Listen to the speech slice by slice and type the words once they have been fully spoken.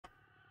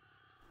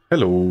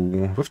Hello.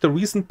 With the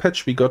recent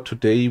patch we got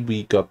today,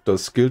 we got the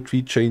skill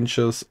tree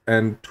changes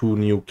and two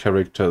new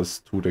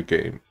characters to the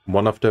game.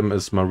 One of them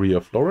is Maria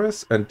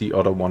Flores and the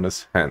other one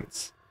is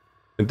Hans.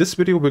 In this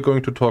video we're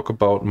going to talk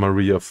about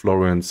Maria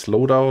Flores'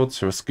 loadouts,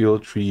 her skill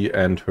tree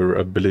and her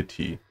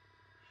ability.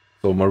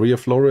 So Maria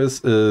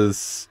Flores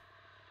is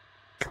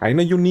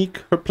kinda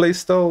unique, her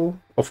playstyle.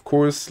 Of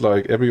course,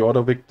 like every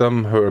other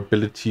victim, her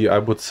ability I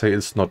would say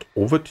is not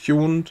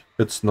overtuned,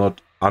 it's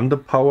not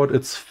underpowered,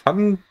 it's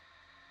fun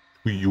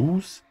to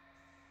use,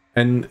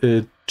 and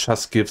it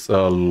just gives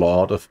a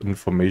lot of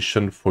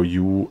information for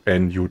you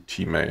and your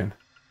teammate.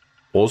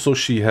 Also,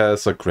 she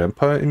has a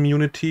grandpa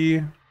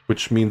immunity,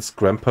 which means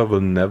grandpa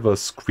will never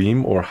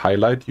scream or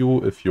highlight you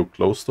if you're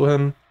close to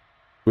him,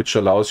 which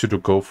allows you to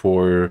go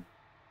for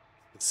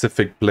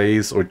specific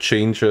plays or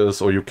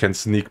changes, or you can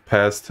sneak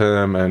past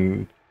him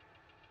and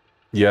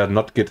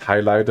not get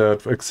highlighted.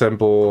 For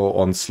example,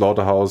 on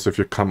Slaughterhouse, if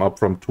you come up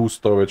from 2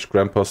 storage,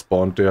 grandpa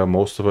spawned there.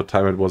 Most of the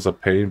time it was a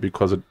pain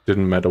because it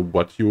didn't matter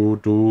what you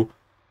do,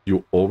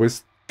 you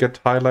always get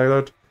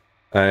highlighted.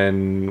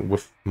 And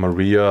with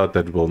Maria,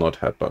 that will not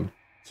happen.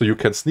 So you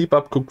can sneak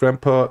up to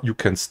grandpa, you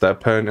can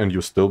stab her and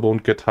you still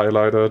won't get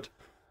highlighted.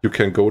 You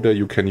can go there,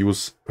 you can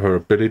use her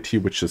ability,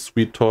 which is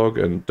Sweet Talk,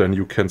 and then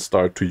you can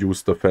start to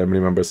use the family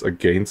members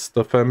against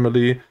the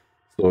family.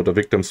 So the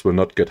victims will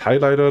not get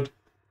highlighted,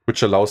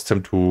 which allows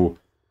them to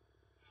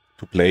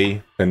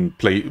play and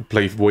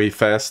play way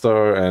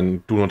faster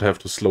and do not have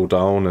to slow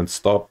down and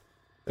stop.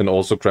 And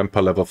also grandpa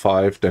level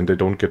 5, then they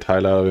don't get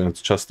highlighted and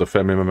it's just the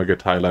family member get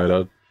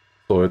highlighted.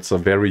 So it's a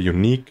very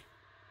unique,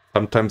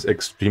 sometimes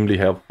extremely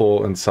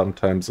helpful and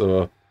sometimes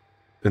a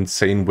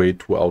insane way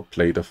to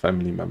outplay the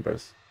family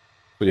members.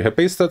 So her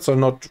base stats are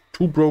not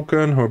too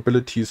broken, her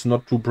ability is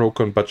not too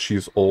broken, but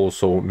she's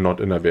also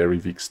not in a very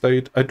weak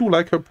state. I do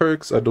like her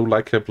perks, I do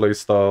like her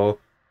playstyle.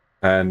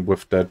 And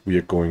with that, we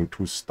are going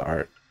to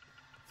start.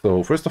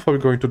 So first of all,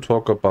 we're going to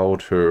talk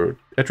about her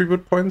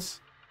attribute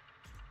points.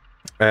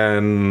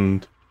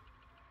 And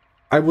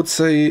I would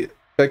say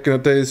back in the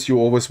days, you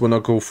always want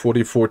to go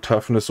 44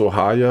 toughness or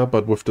higher,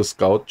 but with the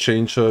scout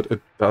changer,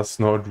 it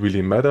does not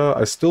really matter.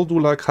 I still do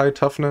like high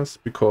toughness,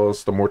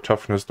 because the more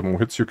toughness, the more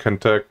hits you can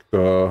take,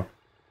 the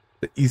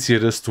easier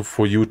it is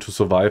for you to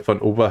survive an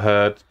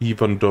overhead,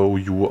 even though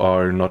you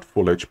are not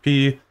full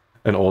HP.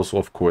 And also,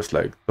 of course,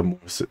 like the more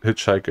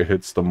hitchhiker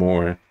hits, the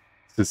more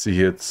sissy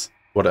hits,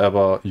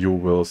 whatever, you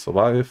will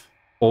survive.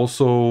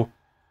 Also,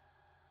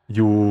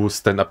 you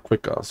stand up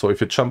quicker. So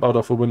if you jump out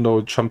of a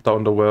window, jump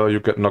down the well, you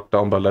get knocked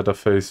down by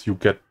Leatherface, you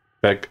get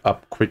back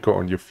up quicker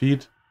on your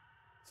feet.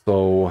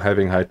 So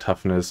having high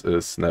toughness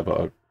is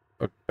never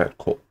a bad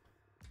call.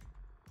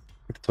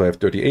 So I have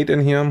 38 in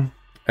here.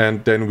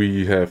 And then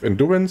we have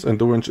endurance.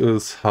 Endurance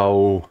is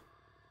how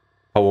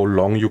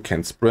long you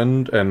can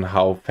sprint and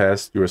how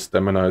fast your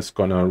stamina is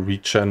gonna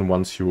regen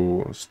once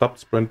you stop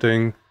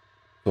sprinting.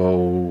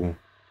 So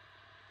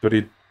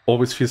 30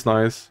 always feels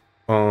nice.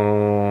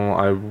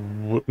 I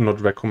would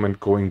not recommend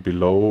going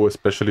below,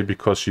 especially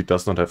because she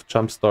does not have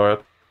jump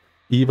start.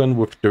 Even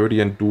with 30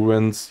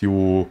 endurance,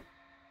 you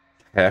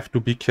have to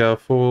be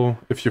careful.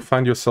 If you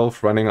find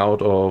yourself running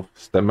out of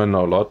stamina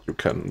a lot, you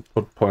can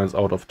put points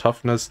out of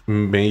toughness,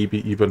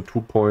 maybe even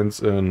 2 points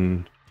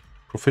in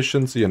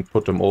proficiency and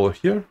put them all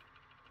here.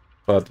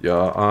 But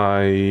yeah,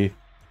 I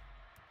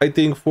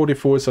think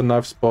 44 is a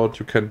nice spot.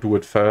 You can do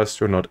it fast.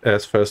 You're not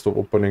as fast of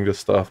opening the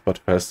stuff, but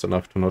fast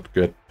enough to not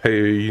get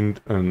pained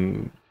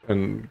and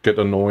get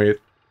annoyed.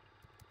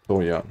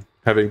 So yeah,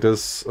 having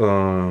this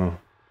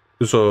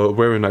is a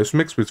very nice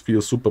mix, which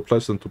feels super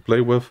pleasant to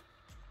play with.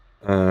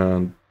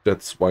 And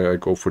that's why I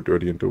go for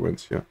 30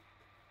 endurance here.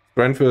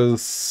 Strength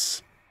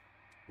is,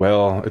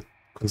 well, it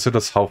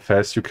considers how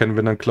fast you can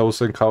win a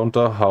close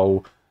encounter,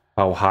 how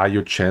high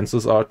your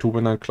chances are to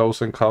win a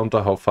close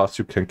encounter, how fast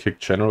you can kick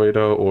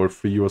generator or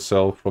free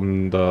yourself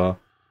from the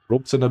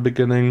ropes in the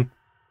beginning.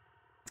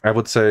 I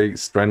would say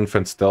strength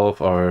and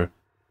stealth are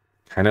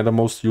kind of the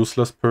most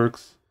useless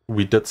perks.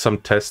 We did some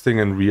testing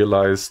and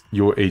realized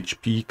your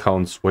HP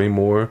counts way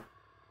more.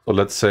 So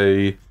let's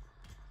say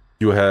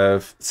you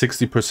have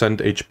 60%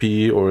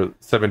 HP or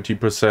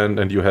 70%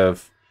 and you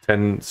have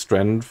 10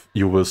 strength,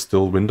 you will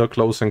still win the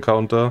close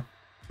encounter.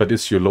 But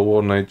if you're low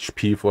on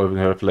HP, for you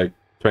have like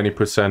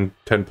 20%,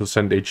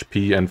 10%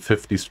 HP and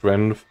 50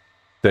 strength,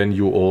 then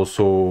you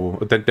also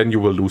then you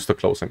will lose the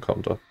close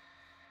encounter.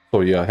 So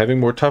yeah, having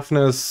more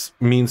toughness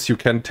means you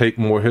can take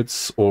more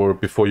hits or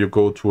before you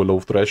go to a low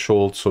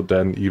threshold, so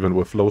then even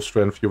with low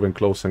strength you win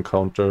close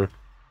encounter.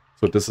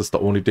 So this is the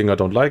only thing I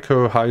don't like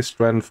her, high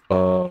strength,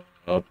 but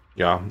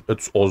yeah,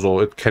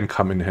 it can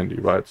come in handy,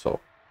 right? So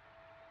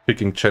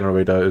picking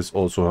generator is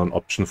also an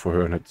option for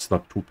her and it's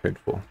not too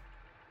painful.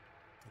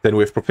 Then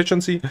we have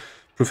proficiency.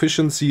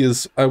 Proficiency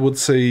is, I would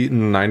say,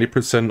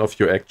 90% of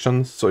your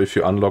actions. So if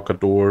you unlock a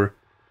door,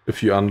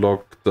 if you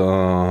unlock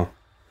the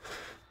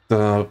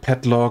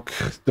padlock,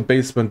 the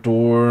basement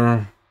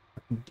door,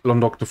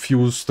 unlock the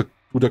fuse, do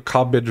the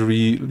car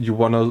battery, you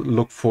want to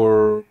look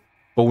for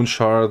bone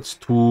shards,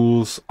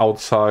 tools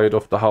outside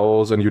of the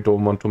house and you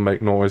don't want to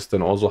make noise,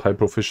 then also high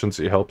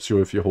proficiency helps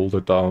you if you hold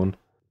it down.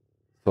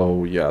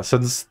 So yeah,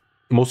 since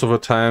most of the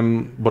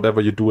time,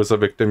 whatever you do as a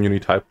victim, you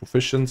need high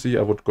proficiency,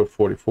 I would go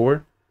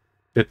 44.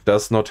 It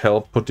does not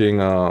help putting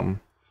an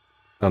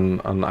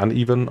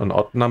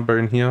odd number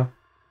in here,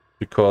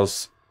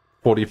 because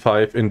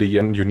 45 in the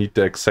end, you need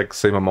the exact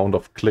same amount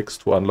of clicks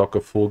to unlock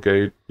a full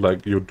gate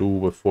like you do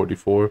with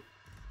 44.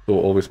 So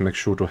always make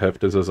sure to have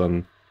this as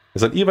an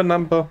even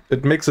number.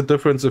 It makes a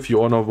difference if you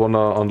wanna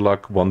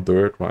unlock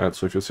 1/3, right?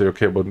 So if you say,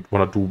 okay, I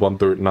wanna do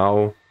 1/3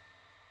 now,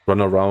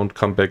 run around,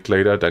 come back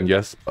later, then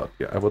yes. But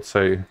yeah, I would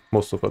say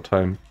most of the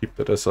time keep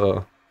it as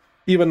a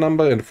even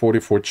number, and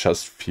 44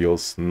 just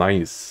feels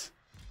nice.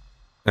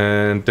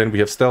 And then we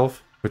have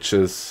stealth, which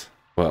is,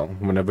 well,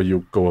 whenever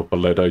you go up a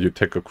ladder, you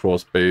take a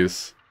cross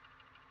base,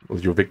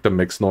 your victim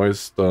makes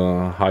noise.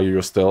 The higher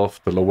your stealth,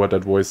 the lower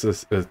that voice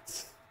is.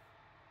 It's,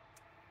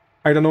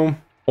 I don't know.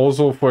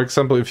 Also, for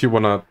example, if you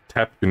want to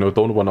tap, you know,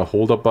 don't want to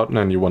hold a button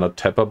and you want to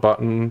tap a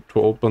button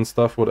to open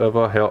stuff,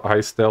 whatever,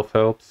 high stealth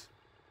helps.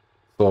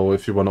 So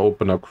if you want to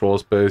open a crawl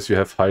space, you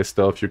have high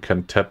stealth, you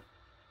can tap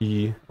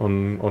E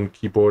on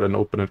keyboard and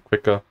open it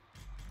quicker.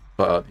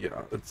 But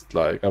yeah, it's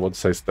like, I would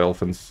say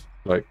stealth and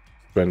like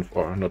strength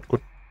are not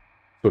good.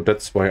 So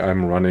that's why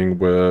I'm running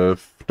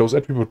with those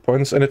attribute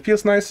points, and it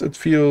feels nice. It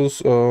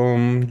feels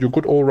you're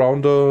good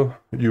all-rounder.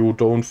 You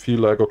don't feel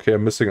like, okay,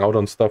 I'm missing out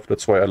on stuff.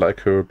 That's why I like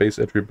her base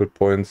attribute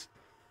points.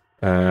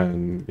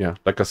 And yeah,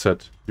 like I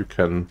said, you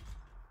can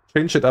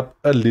change it up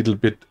a little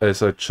bit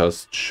as I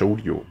just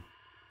showed you.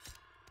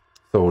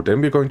 So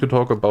then we're going to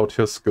talk about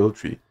her skill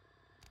tree.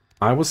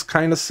 I was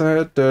kind of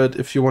sad that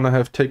if you want to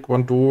have take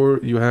one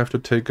door, you have to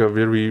take a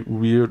very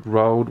weird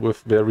route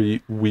with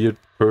very weird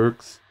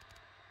perks.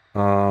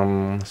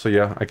 So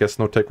yeah, I guess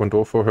no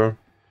taekwondo for her.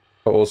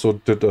 I also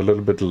did a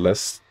little bit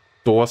less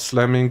door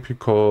slamming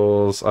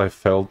because I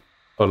felt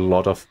a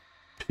lot of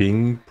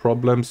ping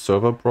problems,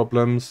 server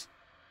problems,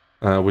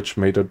 which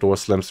made the door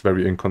slams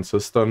very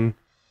inconsistent.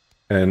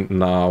 And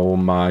now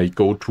my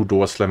go-to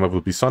door slammer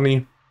will be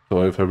Sonny.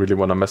 So if I really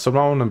want to mess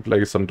around and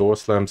play some door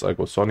slams, I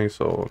go Sonny,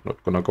 so I'm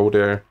not gonna go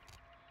there.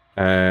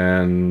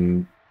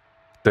 And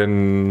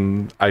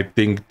then I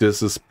think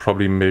this is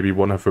probably maybe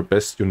one of her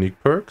best unique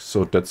perks,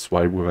 so that's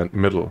why we went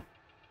middle.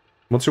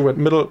 Once you went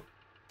middle,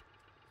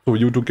 so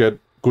you do get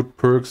good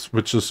perks,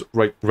 which is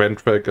like Grand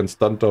Track and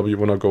Stunt Double, you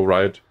wanna go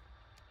right.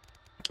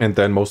 And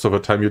then most of the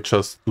time you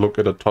just look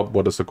at the top,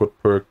 what is a good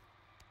perk,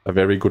 a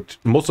very good...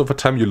 Most of the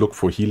time you look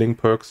for healing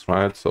perks,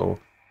 right? So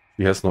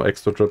he has no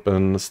extra drip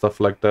and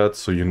stuff like that,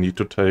 so you need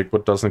to take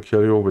what doesn't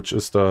kill you, which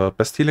is the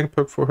best healing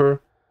perk for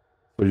her.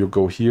 So you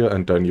go here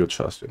and then you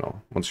just, you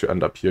know, once you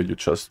end up here, you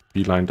just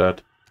beeline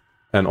that.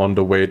 And on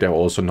the way, there are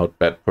also not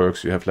bad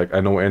perks. You have like,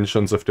 I know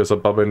Ancients, if there's a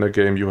Bubba in the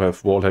game, you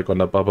have Wallhack on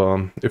the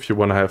Bubba. If you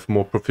want to have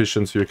more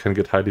proficiency, you can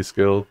get highly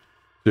skilled.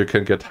 You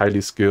can get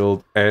highly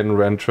skilled and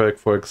Rantrack,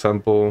 for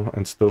example,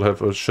 and still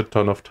have a shit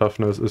ton of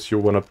toughness if you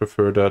want to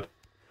prefer that.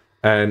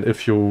 And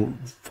if you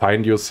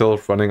find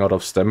yourself running out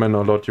of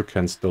stamina a lot, you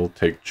can still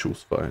take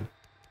Choose Fine.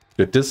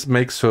 This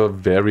makes her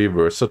very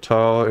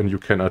versatile, and you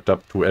can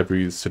adapt to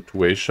every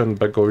situation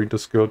by going to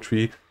skill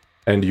tree.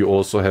 And you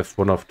also have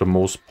one of the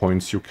most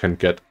points you can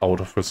get out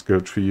of her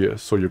skill tree,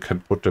 so you can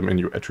put them in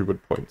your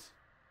attribute points.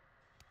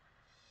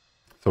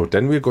 So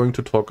then we're going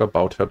to talk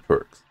about her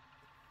perks.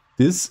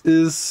 This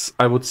is,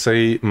 I would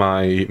say,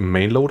 my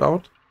main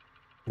loadout,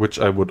 which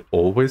I would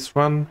always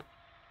run.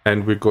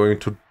 And we're going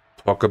to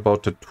talk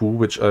about the two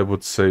which I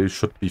would say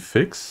should be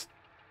fixed.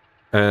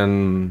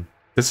 And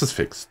this is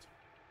fixed.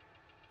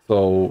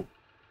 So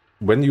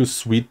when you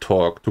sweet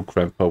talk to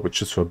Grandpa,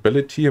 which is her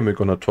ability, and we're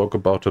going to talk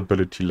about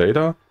ability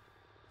later.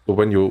 So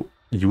when you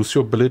use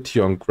your ability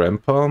on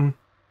Grandpa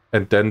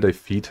and then they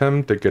feed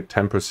him, they get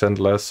 10%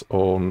 less.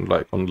 On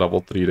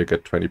level 3, they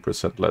get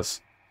 20% less.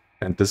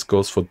 And this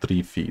goes for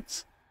 3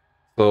 feeds.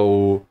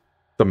 So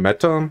the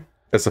meta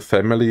as a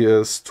family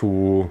is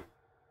to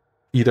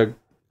either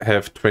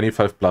have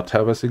 25 blood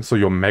harvesting, so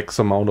your max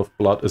amount of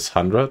blood is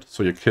 100.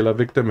 So you kill a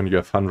victim and you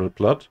have 100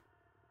 blood.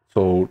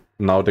 So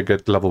now they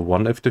get level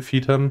 1 if they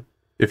feed him.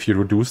 If you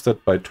reduce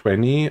that by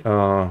 20,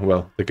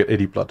 well, they get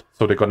 80 blood.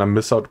 So they're gonna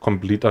miss out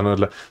complete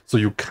another. So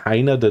you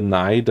kinda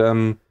deny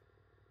them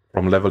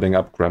from leveling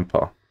up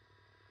Grandpa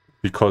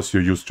because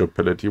you used your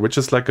ability, which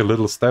is like a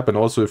little step. And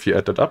also if you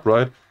add it up,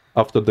 right,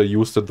 after they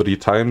used it 3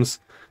 times,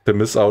 they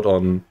miss out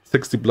on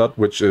 60 blood,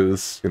 which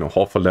is, you know,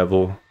 half a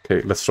level.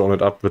 Okay, let's round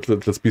it up, but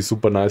let's be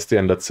super nice there,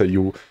 and let's say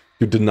you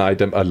deny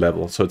them a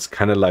level. So it's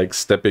kind of like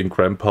stepping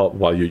Grandpa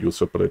while you use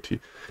your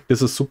ability.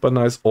 This is super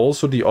nice.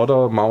 Also, the other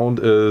amount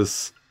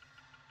is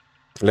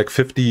like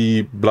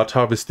 50 blood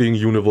harvesting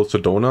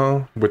universal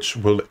donor, which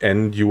will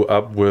end you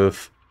up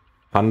with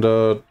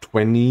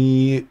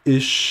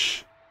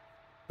 120-ish,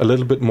 a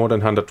little bit more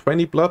than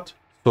 120 blood.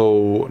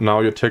 So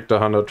now you take the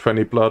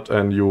 120 blood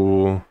and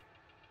you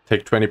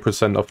take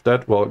 20% of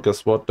that. Well,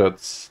 guess what?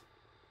 That's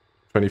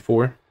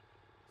 24.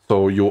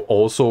 So you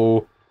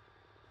also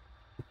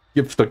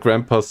give the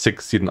grandpa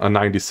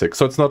 96.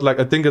 So it's not like,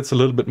 I think it's a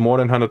little bit more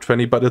than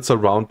 120, but it's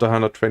around the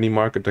 120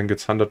 mark. I think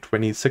it's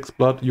 126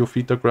 blood you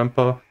feed the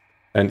grandpa.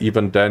 And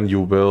even then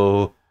you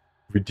will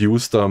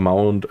reduce the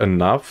amount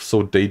enough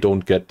so they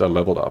don't get the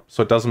level up.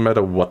 So it doesn't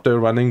matter what they're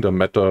running, the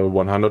meta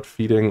 100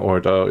 feeding or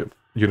the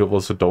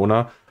universal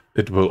donor,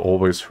 it will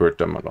always hurt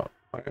them a lot.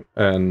 Right?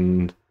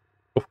 And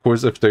of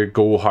course, if they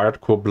go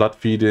hardcore blood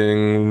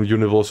feeding,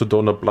 universal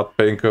donor blood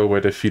banker,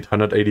 where they feed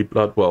 180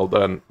 blood, well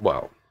then,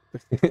 wow,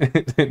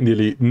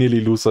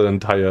 nearly lose the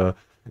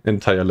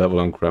entire level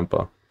on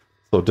grandpa.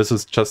 So this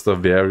is just a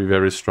very,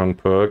 very strong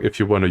perk if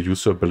you want to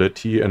use your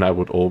ability, and I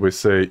would always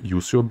say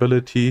use your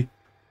ability.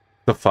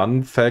 The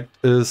fun fact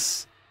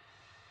is,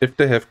 if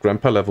they have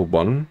grandpa level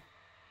 1,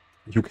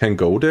 you can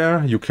go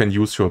there, you can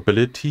use your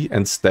ability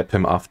and stab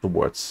him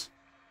afterwards,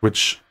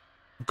 which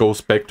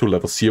goes back to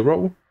level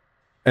 0,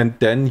 and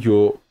then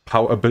your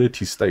power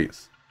ability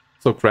stays.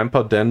 So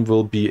grandpa then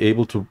will be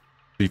able to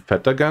be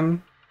fed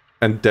again,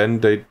 and then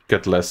they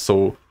get less.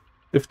 So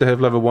if they have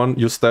level 1,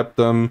 you stab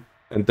them,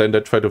 and then they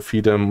try to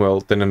feed them,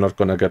 well, then they're not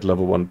gonna get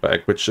level 1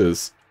 back, which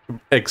is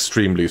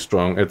extremely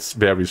strong. It's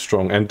very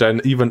strong. And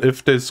then even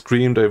if they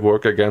scream, they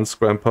work against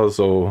grandpa.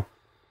 So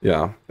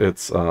yeah,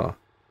 it's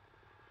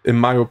in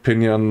my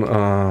opinion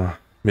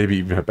maybe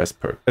even her best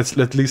perk. It's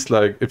at least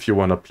like if you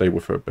want to play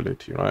with her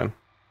ability, right?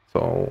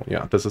 So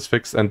yeah, this is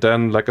fixed. And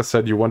then like I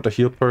said, you want a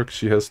heal perk.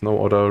 She has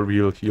no other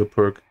real heal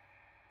perk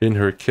in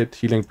her kit.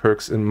 Healing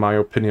perks in my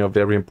opinion are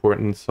very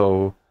important.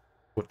 So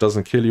what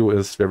doesn't kill you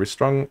is very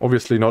strong.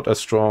 Obviously not as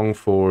strong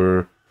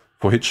for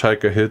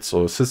hitchhiker hits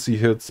or sissy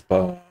hits,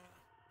 but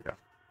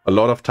a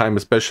lot of time,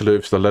 especially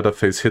if the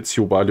Leatherface hits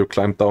you while you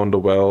climb down the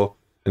well,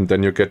 and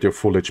then you get your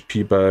full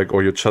HP back,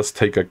 or you just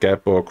take a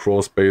gap or a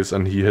crawl space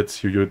and he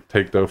hits you, you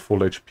take the full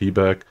HP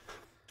back.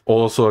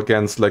 Also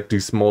against like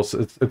these small,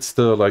 it's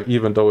still like,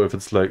 even though if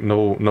it's like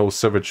no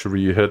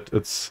savagery hit,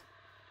 it's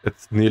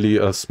nearly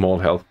a small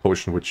health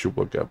potion which you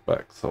will get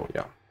back. So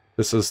yeah,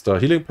 this is the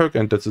healing perk,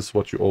 and this is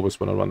what you always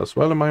want to run as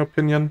well in my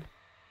opinion.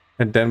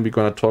 And then we're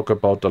gonna talk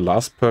about the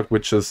last perk,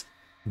 which is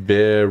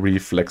very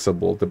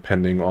flexible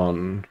depending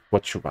on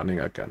what you're running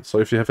against. So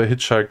if you have a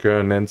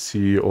hitchhiker,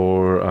 Nancy,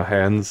 or a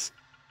Hans,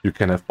 you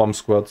can have bomb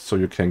squads, so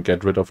you can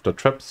get rid of the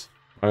traps,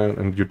 right?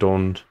 And you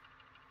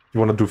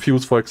want to do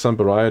fuse, for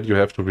example, right? You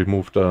have to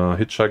remove the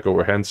hitchhiker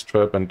or Hans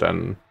trap and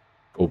then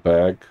go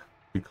back,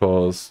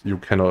 because you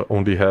cannot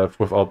only have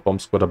without bomb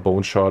squad a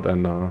bone shard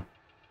and a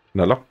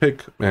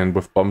lockpick, and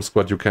with bomb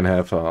squad you can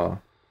have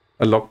a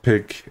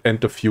lockpick and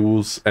the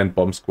fuse and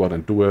bomb squad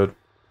and do it.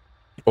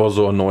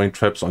 Also annoying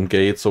traps on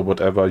gates or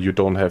whatever, you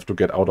don't have to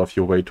get out of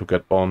your way to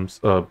get bone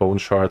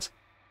shards.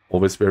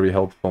 Always very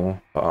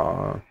helpful.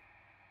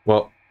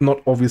 Well,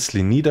 not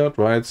obviously needed,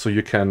 right? So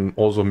you can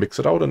also mix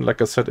it out. And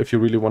like I said, if you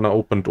really want to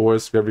open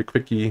doors very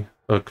quickly,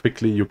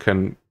 you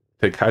can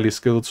take highly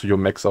skilled, so you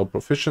max out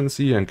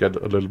proficiency and get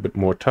a little bit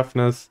more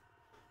toughness.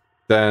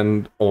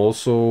 Then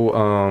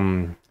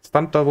also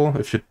stunt double,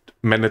 if you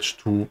manage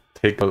to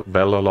take a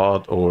well a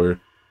lot, or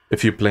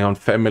if you play on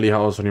family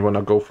house and you want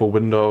to go for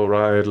window,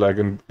 right? Like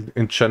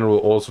in general,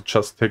 also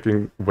just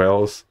taking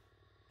wells,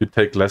 you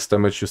take less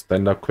damage, you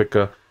stand up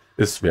quicker,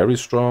 is very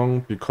strong,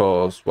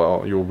 because,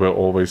 well, you will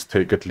always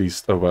take at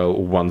least a well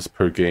once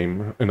per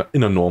game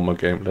in a normal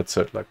game, let's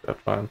say it like that,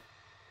 right?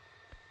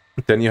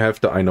 Then you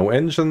have the I Know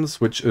Engines,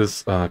 which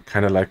is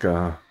kind of like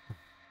a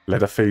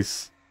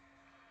Leatherface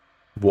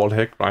wall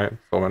hack, right?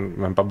 So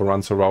when Bubba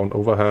runs around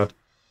overhead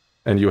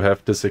and you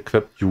have this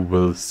equipped, you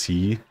will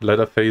see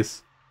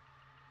Leatherface.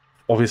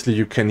 Obviously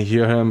you can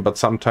hear him, but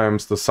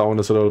sometimes the sound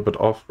is a little bit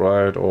off,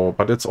 right?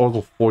 But it's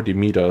also 40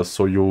 meters,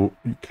 so you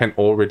can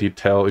already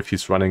tell if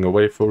he's running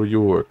away for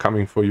you or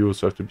coming for you,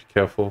 so you have to be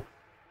careful.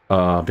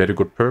 Very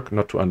good perk,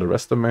 not to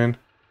underestimate.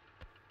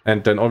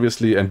 And then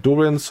obviously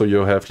endurance, so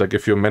you have, like,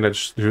 if you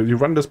manage, you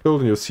run this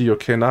build and you see,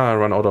 okay, now I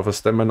run out of a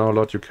stamina a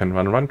lot, you can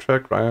run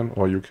track, right?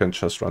 Or you can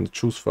just run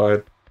choose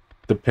fight,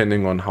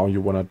 depending on how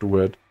you want to do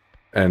it.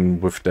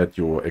 And with that,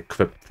 you're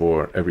equipped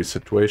for every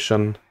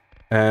situation.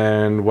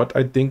 And what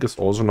I think is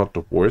also not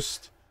the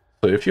worst,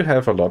 so if you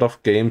have a lot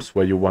of games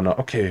where you want to,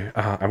 okay,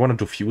 I want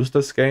to defuse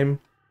this game,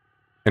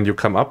 and you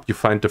come up, you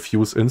find the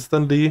fuse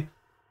instantly,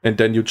 and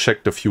then you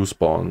check the fuse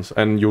spawns,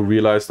 and you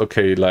realize,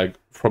 okay, like,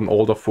 from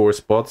all the 4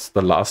 spots,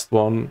 the last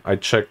one I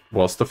checked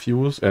was the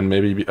fuse, and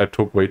maybe I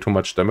took way too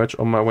much damage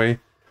on my way.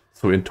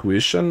 So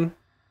intuition,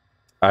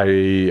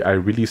 I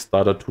really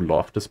started to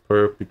love this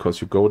perk,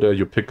 because you go there,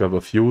 you pick up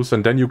a fuse,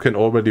 and then you can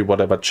already,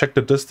 whatever, check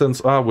the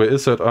distance. Where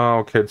is it?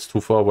 Okay, it's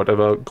too far,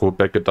 whatever, go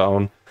back it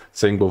down.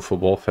 Same go for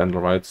Wolf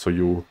Handle, right? So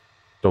you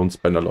don't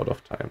spend a lot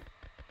of time.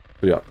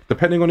 So yeah,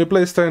 depending on your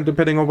playstyle,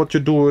 depending on what you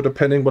do,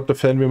 depending what the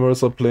fan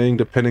members are playing,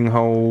 depending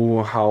how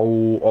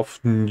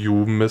often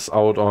you miss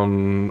out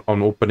on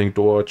opening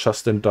door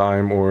just in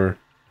time, or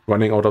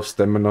running out of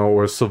stamina,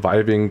 or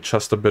surviving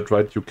just a bit,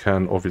 right? You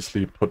can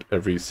obviously put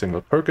every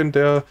single perk in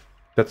there.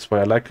 That's why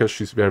I like her.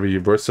 She's very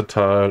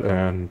versatile,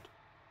 and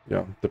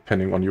yeah,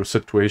 depending on your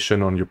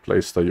situation, on your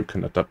playstyle, you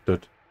can adapt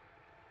it.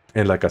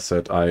 And like I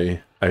said,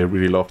 I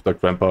really love the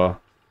Grandpa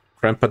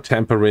Grandpa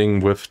tampering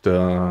with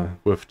her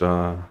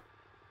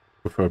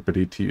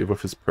ability,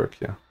 with his perk,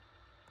 yeah.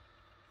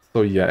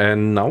 So yeah,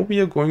 and now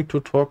we are going to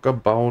talk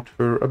about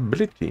her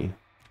ability.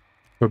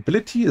 Her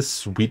ability is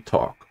Sweet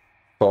Talk.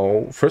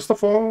 So first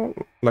of all,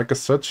 like I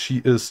said,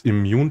 she is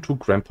immune to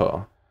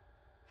Grandpa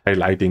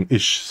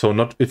highlighting-ish. So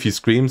not if he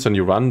screams and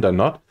you run, then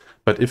not.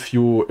 But if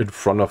you in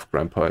front of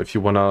Grandpa, if you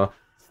wanna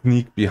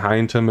sneak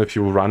behind him, if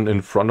you run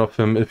in front of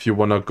him, if you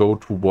wanna go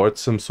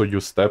towards him, so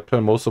you stab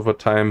him, most of the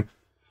time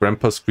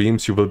Grandpa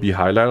screams, you will be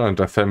highlighted and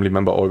the family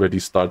member already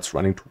starts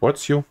running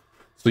towards you.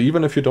 So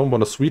even if you don't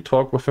want to sweet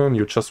talk with him,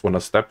 you just want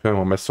to stab him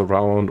or mess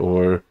around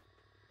or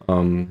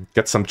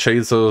get some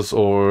chasers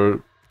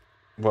or,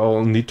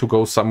 well, need to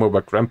go somewhere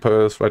where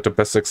Grandpa is, right? The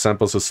best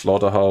examples is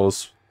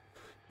Slaughterhouse,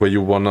 where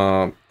you want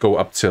to go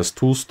upstairs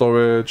to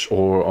storage,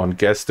 or on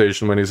gas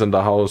station when he's in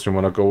the house, you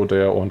want to go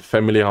there, or on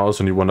family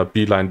house and you want to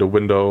beeline the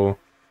window.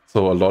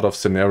 So a lot of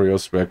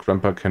scenarios where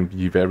Grandpa can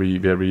be very,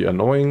 very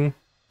annoying.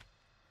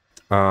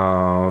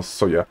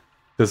 So yeah,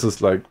 this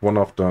is like one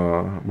of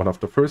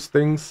the first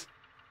things.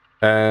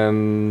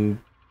 And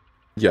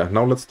yeah,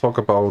 now let's talk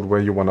about where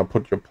you want to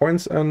put your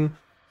points in.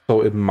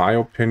 So in my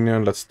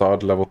opinion, let's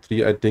start level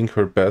 3. I think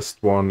her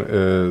best one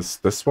is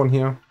this one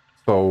here.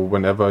 So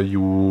whenever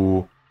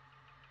you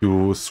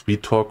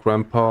sweet talk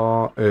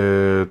Grandpa,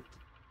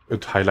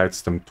 it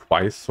highlights them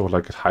twice. So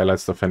like it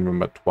highlights the family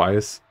member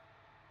twice.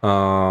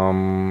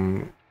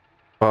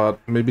 But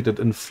maybe that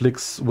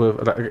inflicts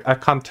with, I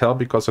can't tell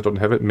because I don't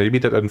have it. Maybe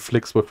that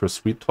inflicts with her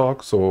sweet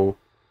talk. So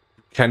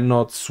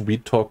cannot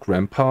sweet talk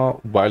Grandpa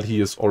while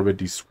he is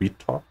already sweet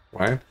talk,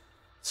 right?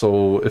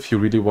 So if you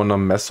really want to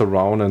mess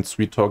around and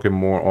sweet talk him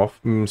more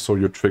often, so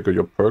you trigger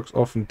your perks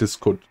often, this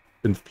could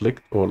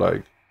inflict or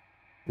like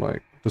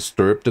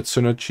disturb that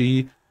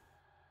synergy.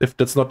 If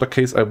that's not the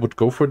case, I would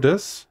go for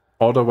this.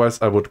 Otherwise,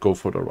 I would go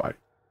for the right.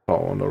 So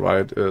on the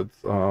right, it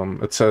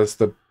says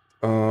that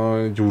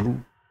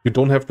you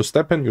don't have to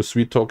step in, you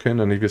sweet talk in,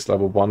 and if he's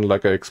level 1,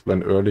 like I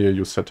explained earlier,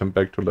 you set him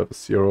back to level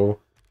 0.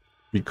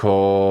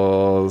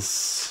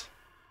 Because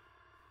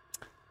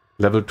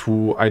level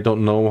 2, I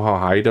don't know how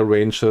high the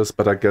range is,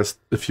 but I guess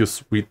if you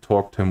sweet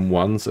talked him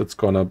once, it's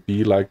gonna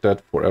be like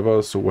that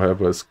forever. So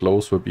whoever is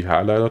close will be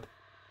highlighted.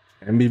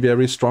 Can be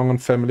very strong on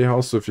family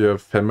house. So if you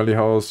have family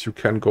house, you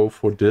can go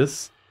for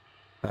this.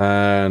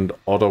 And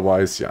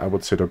otherwise, yeah, I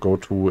would say the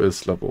go-to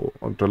is level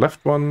on the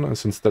left one. And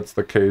since that's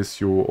the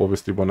case, you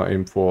obviously want to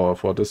aim for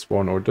this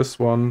one or this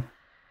one.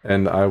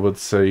 And I would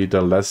say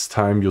the less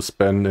time you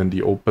spend in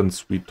the open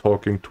sweet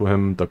talking to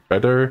him, the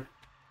better.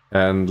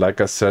 And like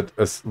I said,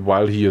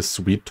 while he is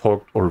sweet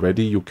talked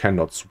already, you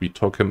cannot sweet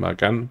talk him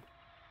again.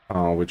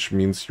 Which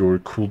means your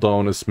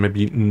cooldown is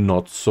maybe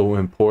not so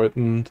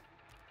important.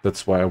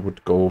 That's why I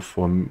would go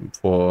for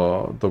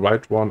the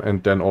right one.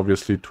 And then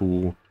obviously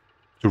to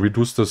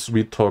reduce the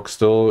sweet talk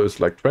still is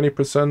like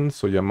 20%.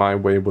 So yeah, my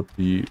way would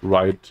be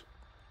right,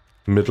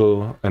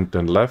 middle, and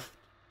then left.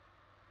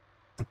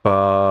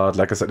 But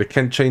like I said, it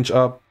can change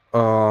up.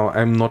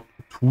 I'm not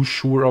too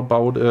sure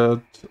about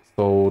it.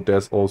 So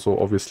there's also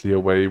obviously a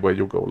way where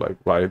you go like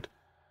right,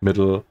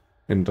 middle,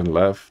 and then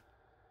left.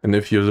 And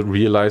if you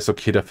realize,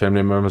 okay, the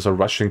family members are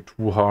rushing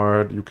too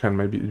hard, you can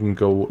maybe even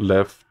go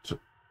left,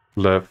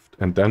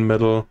 and then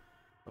middle.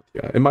 But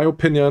yeah, in my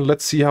opinion,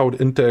 let's see how it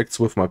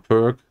interacts with my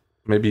perk.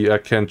 Maybe I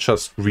can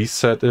just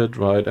reset it,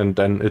 right? And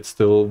then it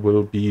still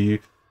will be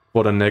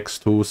for the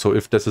next 2. So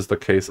if this is the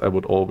case, I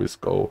would always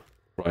go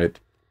right,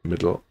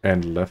 middle,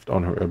 and left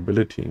on her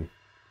ability.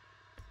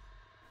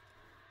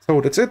 So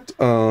that's it.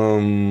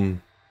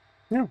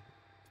 Yeah,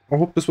 I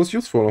hope this was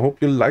useful. I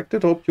hope you liked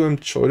it. I hope you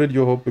enjoyed it. I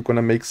hope you're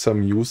gonna make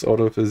some use out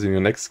of this in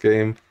your next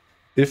game.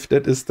 If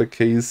that is the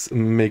case,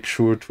 make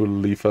sure to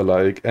leave a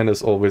like. And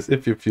as always,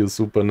 if you feel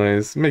super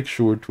nice, make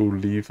sure to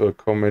leave a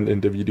comment in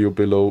the video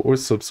below or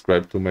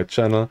subscribe to my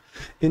channel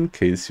in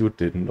case you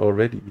didn't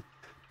already.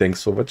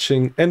 Thanks for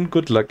watching and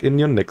good luck in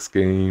your next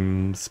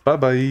games. Bye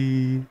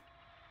bye.